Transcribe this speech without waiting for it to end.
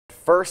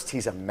first,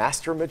 he's a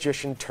master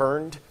magician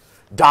turned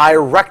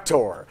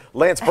director.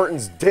 Lance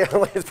Burton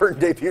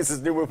debuts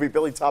his new movie,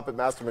 Billy Topit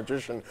Master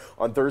Magician,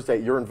 on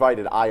Thursday. You're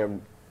invited.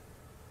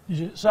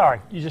 Sorry,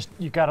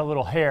 you got a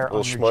little hair on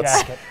your schmutz.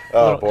 jacket.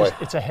 Oh, boy.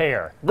 It's a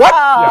hair. What?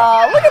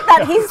 Oh, look at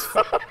that. He's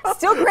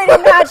still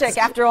creating magic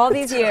after all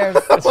these years.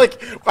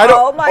 Like,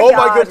 oh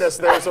my goodness,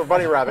 there's a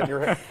bunny rabbit in your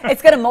hair.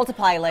 It's going to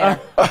multiply later.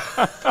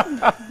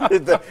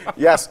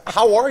 Yes.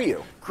 How are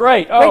you?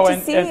 Great. Great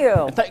to see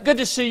you. Good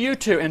to see you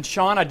too. And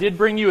Sean, I did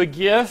bring you a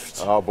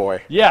gift. Oh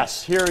boy.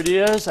 Yes, here it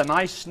is, a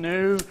nice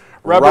new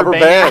rubber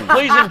band.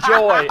 Please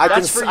enjoy.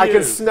 That's for you. I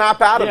can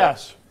snap out of it.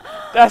 Yes.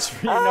 That's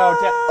for you.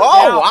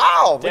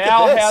 Wow. Look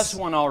Dal at this. has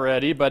one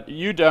already, but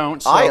you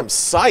don't. So, I am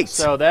psyched.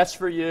 So that's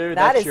for you. That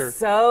that's is your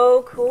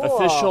so cool.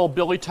 official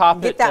Billy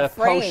Topit Get that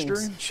framed.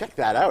 poster. Check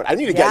that out. I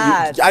need to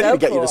get you. I need to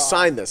get you to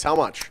sign this. How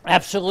much?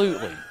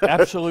 Absolutely,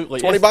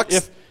 absolutely.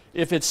 $20.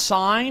 If it's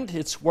signed,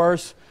 it's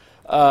worth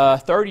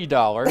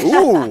 $30.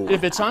 Ooh.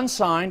 If it's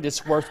unsigned,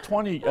 it's worth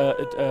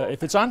 $20.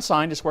 If it's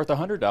unsigned, it's worth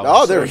 $100.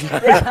 Oh, there we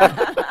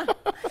go.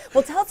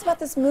 Well, tell us about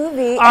this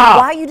movie and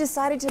why you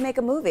decided to make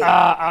a movie.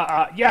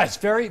 Yeah, it's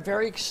very,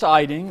 very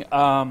exciting.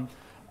 When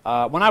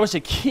I was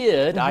a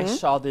kid, I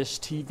saw this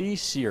TV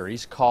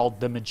series called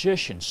The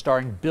Magician,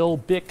 starring Bill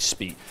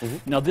Bixby.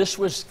 Now, this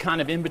was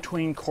kind of in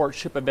between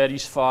Courtship of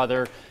Eddie's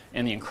Father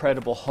and The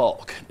Incredible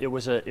Hulk. It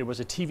was a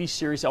TV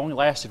series that only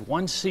lasted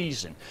one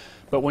season.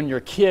 But when you're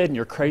a kid and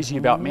you're crazy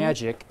about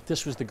magic,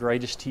 this was the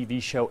greatest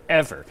TV show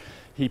ever.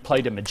 He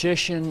played a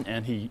magician,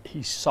 and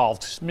he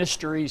solved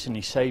mysteries, and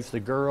he saved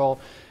the girl.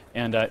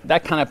 And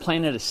that kind of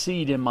planted a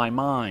seed in my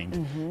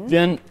mind.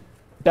 Then,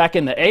 back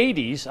in the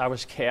 80s, I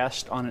was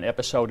cast on an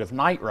episode of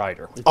Knight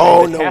Rider with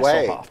David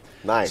Hasselhoff. Way.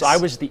 Nice. So I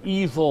was the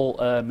evil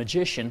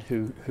magician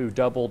who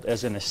doubled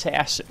as an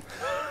assassin.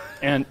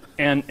 And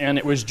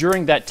it was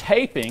during that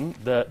taping,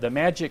 the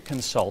magic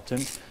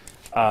consultant,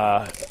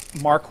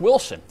 Mark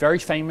Wilson, very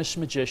famous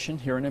magician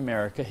here in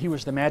America, he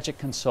was the magic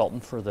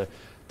consultant for the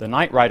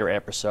Knight Rider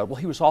episode. Well,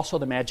 he was also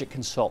the magic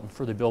consultant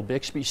for the Bill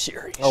Bixby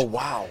series. Oh,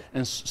 wow.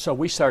 And so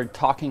we started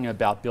talking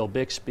about Bill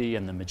Bixby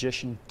and the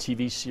Magician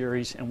TV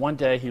series, and one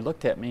day he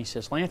looked at me, he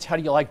says, "Lance, how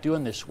do you like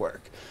doing this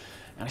work?"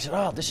 And I said,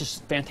 "Oh, this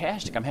is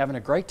fantastic. I'm having a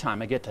great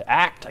time. I get to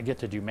act, I get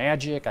to do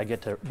magic, I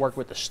get to work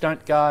with the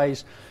stunt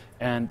guys."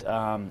 And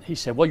he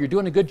said, "Well, you're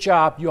doing a good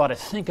job. You ought to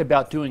think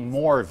about doing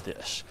more of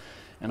this."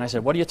 And I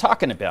said, "What are you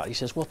talking about?" He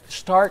says, "Well,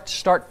 start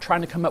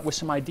trying to come up with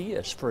some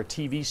ideas for a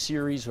TV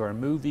series or a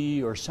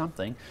movie or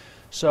something."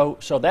 So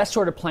that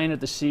sort of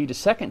planted the seed a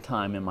second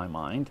time in my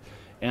mind.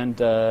 And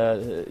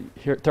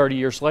here, 30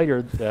 years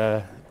later,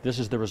 this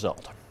is the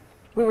result.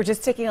 We were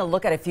just taking a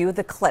look at a few of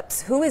the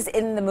clips. Who is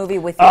in the movie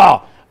with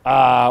you?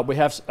 We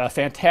have a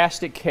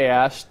fantastic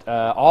cast,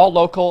 all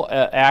local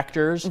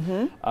actors,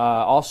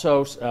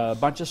 also a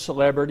bunch of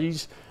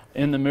celebrities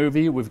in the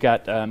movie. We've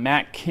got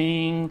Matt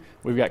King,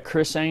 we've got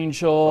Chris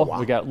Angel,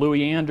 we've got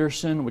Louis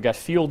Anderson, we've got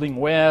Fielding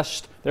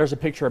West. There's a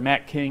picture of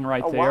Matt King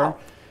right there. Wow.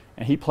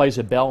 And he plays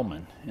a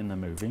bellman in the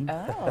movie.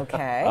 Oh,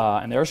 okay.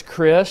 And there's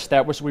Chris.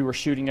 We were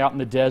shooting out in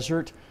the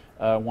desert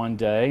one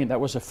day, and that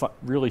was a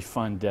really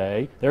fun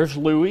day. There's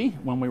Louis,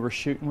 when we were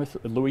shooting with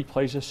Louis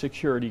plays a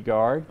security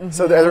guard.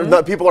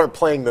 So people aren't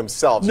playing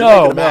themselves.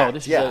 No,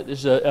 this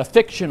is a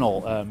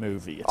fictional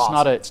movie. It's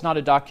awesome. It's not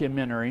a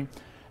documentary.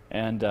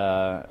 And look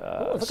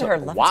at her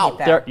love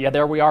tape there.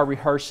 There we are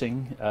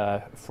rehearsing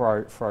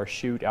for our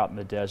shoot out in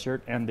the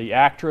desert. And the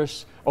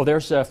actress,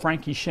 there's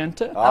Frankie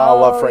Shinta. Oh, I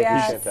love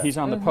Frankie Shinta. He's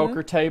on the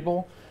poker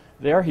table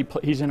there.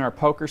 He's in our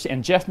poker.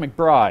 And Jeff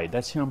McBride,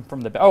 that's him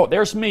from the...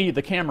 there's me,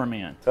 the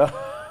cameraman.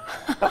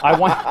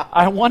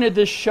 I wanted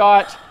this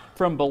shot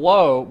from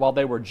below while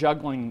they were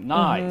juggling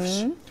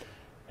knives.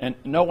 And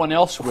no one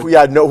else would...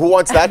 Yeah, no, who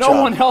wants that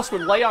No one else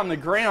would lay on the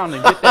ground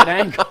and get that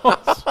angle.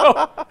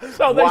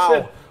 So they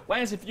said...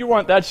 Lance, if you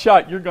want that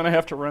shot, you're going to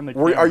have to run the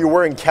camera. Are you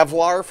wearing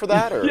Kevlar for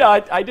that? Or? Yeah,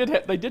 I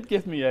did. They did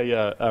give me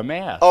a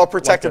mask. Oh, a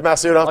protective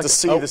mask, so you don't have to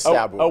see the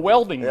stab wound. A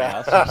welding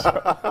mask.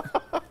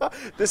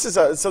 This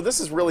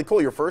is really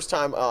cool. Your first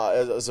time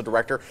as a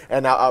director,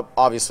 and now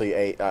obviously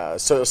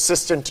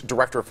assistant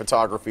director of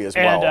photography as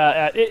well.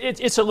 And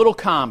it's a little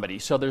comedy,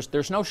 so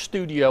there's no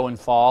studio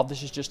involved.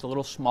 This is just a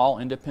little small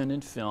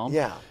independent film.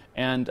 Yeah.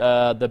 And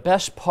the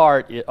best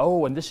part is,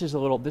 and this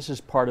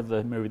is part of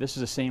the movie. This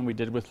is a scene we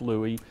did with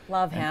Louis.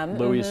 Love him.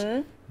 Louis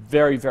is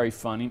very, very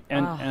funny.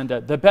 And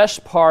the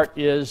best part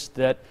is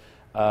that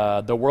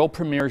the world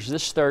premieres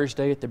this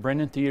Thursday at the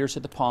Brennan Theaters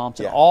at the Palms,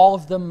 and all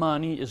of the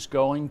money is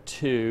going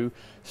to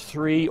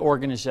 3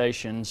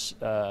 organizations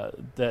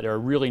that are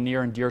really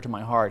near and dear to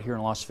my heart here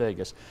in Las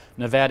Vegas.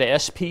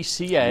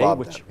 NevadaSPCA,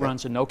 which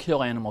runs a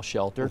no-kill animal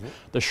shelter.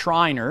 The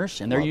Shriners,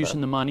 and they're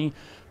using the money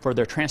for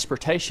their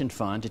transportation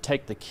fund to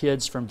take the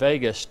kids from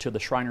Vegas to the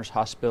Shriners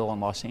Hospital in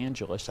Los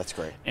Angeles. That's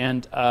great.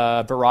 And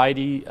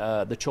Variety,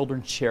 the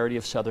children's charity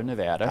of Southern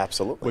Nevada,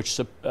 absolutely, which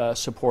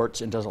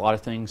supports and does a lot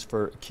of things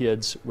for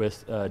kids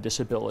with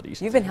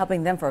disabilities. You've been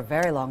helping them for a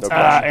very long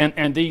time.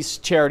 And these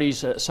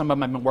charities, some of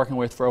them I've been working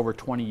with for over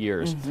 20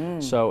 years.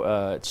 theaters.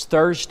 So it's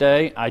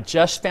Thursday. I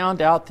just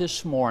found out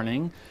this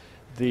morning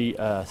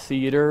the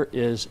theater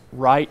is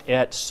right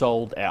at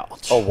sold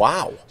out. Oh,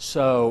 wow.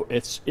 So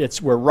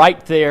we're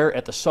right there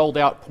at the sold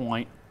out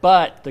point.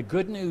 But the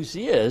good news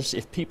is,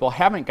 if people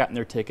haven't gotten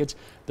their tickets,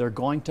 they're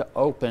going to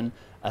open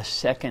a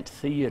second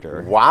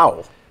theater.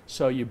 Wow.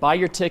 So you buy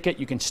your ticket,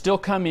 you can still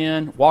come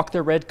in, walk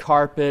the red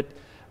carpet,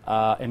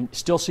 and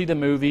still see the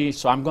movie.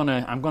 So I'm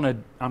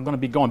gonna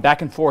be going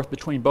back and forth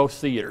between both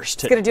theaters.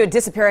 It's going to do a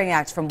disappearing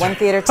act from one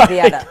theater to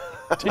the other.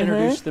 To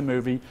introduce the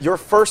movie. Your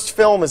first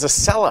film is a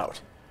sellout.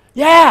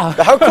 Yeah.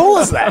 How cool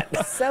is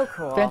that? So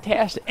cool.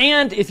 Fantastic.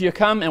 And if you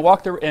come and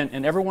walk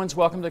and everyone's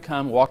welcome to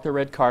come, walk the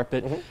red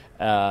carpet,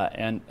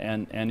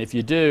 and if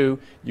you do,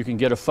 you can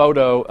get a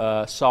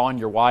photo sawing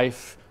your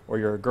wife or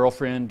your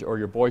girlfriend or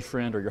your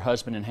boyfriend or your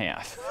husband in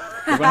half.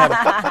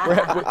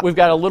 We've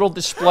got a little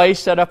display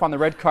set up on the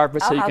red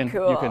carpet so you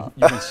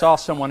can saw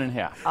someone in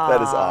half.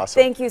 That is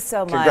awesome. Thank you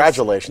so much.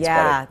 Congratulations,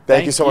 buddy.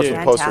 Thank you so much for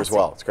the poster as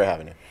well. It's great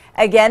having you.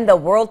 Again, the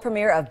world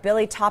premiere of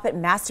Billy Topit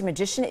Master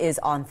Magician is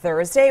on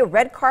Thursday.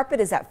 Red carpet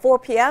is at 4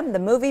 p.m. The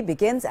movie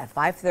begins at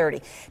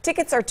 5:30.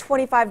 Tickets are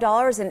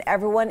 $25 and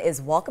everyone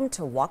is welcome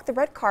to walk the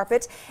red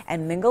carpet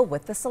and mingle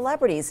with the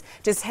celebrities.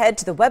 Just head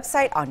to the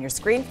website on your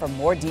screen for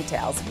more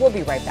details. We'll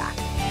be right back.